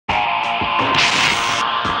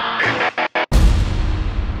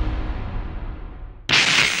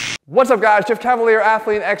What's up guys, Jeff Cavaliere,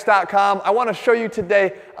 AthleanX.com. I want to show you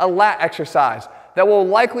today a lat exercise that will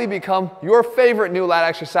likely become your favorite new lat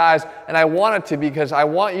exercise, and I want it to because I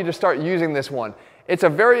want you to start using this one. It's a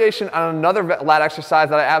variation on another lat exercise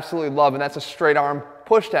that I absolutely love, and that's a straight arm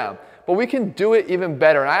push down. But we can do it even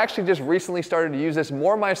better, and I actually just recently started to use this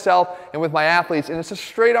more myself and with my athletes, and it's a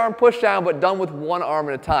straight arm push down but done with one arm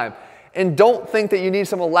at a time. And don't think that you need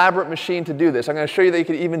some elaborate machine to do this. I'm going to show you that you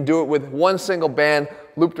can even do it with one single band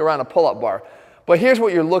looped around a pull-up bar. But here's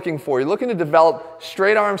what you're looking for. You're looking to develop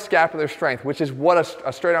straight arm scapular strength, which is what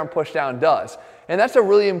a straight arm push down does. And that's a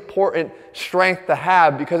really important strength to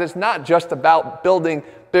have because it's not just about building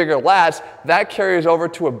bigger lats. That carries over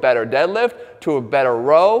to a better deadlift, to a better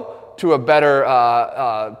row, to a better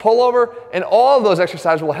pullover, and all of those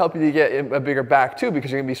exercises will help you to get a bigger back too because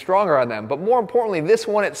you're going to be stronger on them. But more importantly, this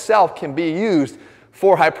one itself can be used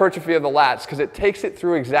for hypertrophy of the lats because it takes it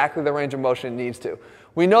through exactly the range of motion it needs to.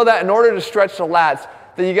 We know that in order to stretch the lats,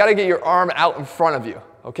 that you got to get your arm out in front of you,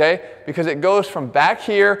 okay? Because it goes from back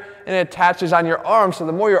here and it attaches on your arm, so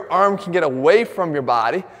the more your arm can get away from your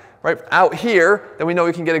body, right, out here, then we know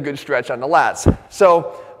we can get a good stretch on the lats.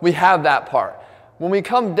 So we have that part. When we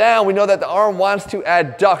come down, we know that the arm wants to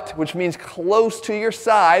adduct, which means close to your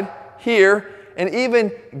side here, and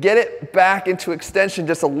even get it back into extension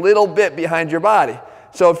just a little bit behind your body.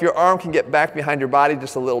 So if your arm can get back behind your body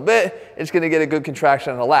just a little bit, it's going to get a good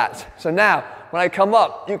contraction on the lats. So now, when I come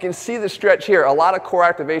up, you can see the stretch here, a lot of core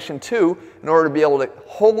activation too, in order to be able to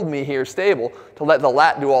hold me here stable, to let the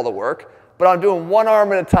lat do all the work. But I'm doing one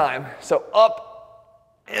arm at a time. So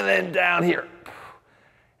up and then down here.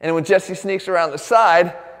 And when Jesse sneaks around the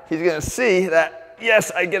side, he's going to see that, yes,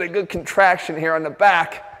 I get a good contraction here on the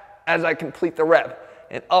back as I complete the rep.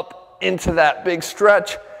 And up into that big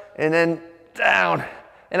stretch, and then down.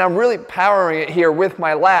 And I'm really powering it here with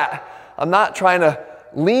my lat. I'm not trying to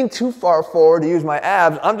lean too far forward to use my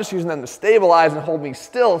abs. I'm just using them to stabilize and hold me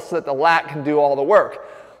still so that the lat can do all the work.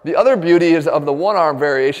 The other beauty is of the one arm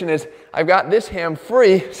variation is I've got this hand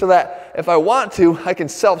free so that if I want to, I can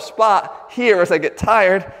self-spot here as I get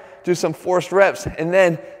tired, do some forced reps, and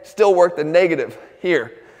then still work the negative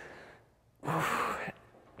here.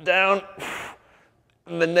 Down,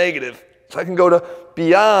 and the negative. So I can go to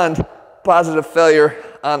beyond positive failure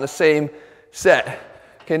on the same set.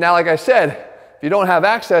 Okay, now like I said, if you don't have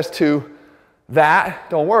access to that,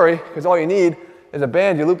 don't worry, because all you need is a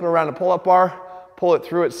band. You loop it around the pull-up bar, pull it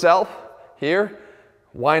through itself here,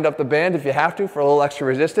 wind up the band if you have to for a little extra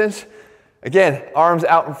resistance. Again, arms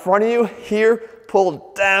out in front of you here,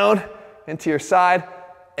 pull down into your side,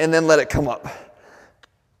 and then let it come up.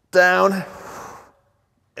 Down,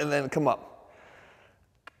 and then come up.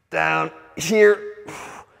 Down here,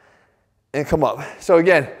 and come up. So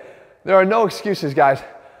again, there are no excuses, guys.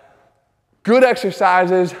 Good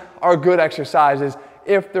exercises are good exercises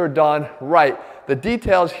if they're done right. The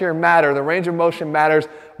details here matter, the range of motion matters.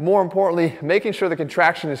 More importantly, making sure the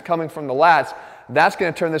contraction is coming from the lats, that's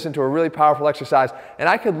going to turn this into a really powerful exercise. And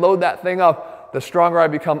I could load that thing up the stronger I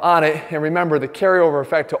become on it. And remember, the carryover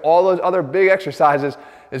effect to all those other big exercises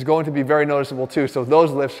is going to be very noticeable too. So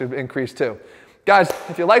those lifts should increase too. Guys,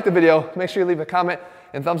 if you like the video, make sure you leave a comment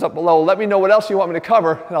and thumbs up below. Let me know what else you want me to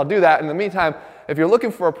cover, and I'll do that. In the meantime, if you're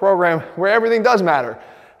looking for a program where everything does matter,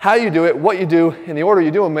 how you do it, what you do, and the order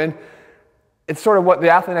you do them in, it's sort of what the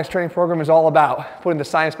AthleanX training program is all about, putting the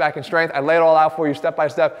science back in strength. I lay it all out for you step by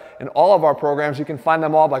step in all of our programs. You can find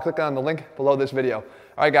them all by clicking on the link below this video.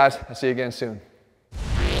 All right, guys, I'll see you again soon.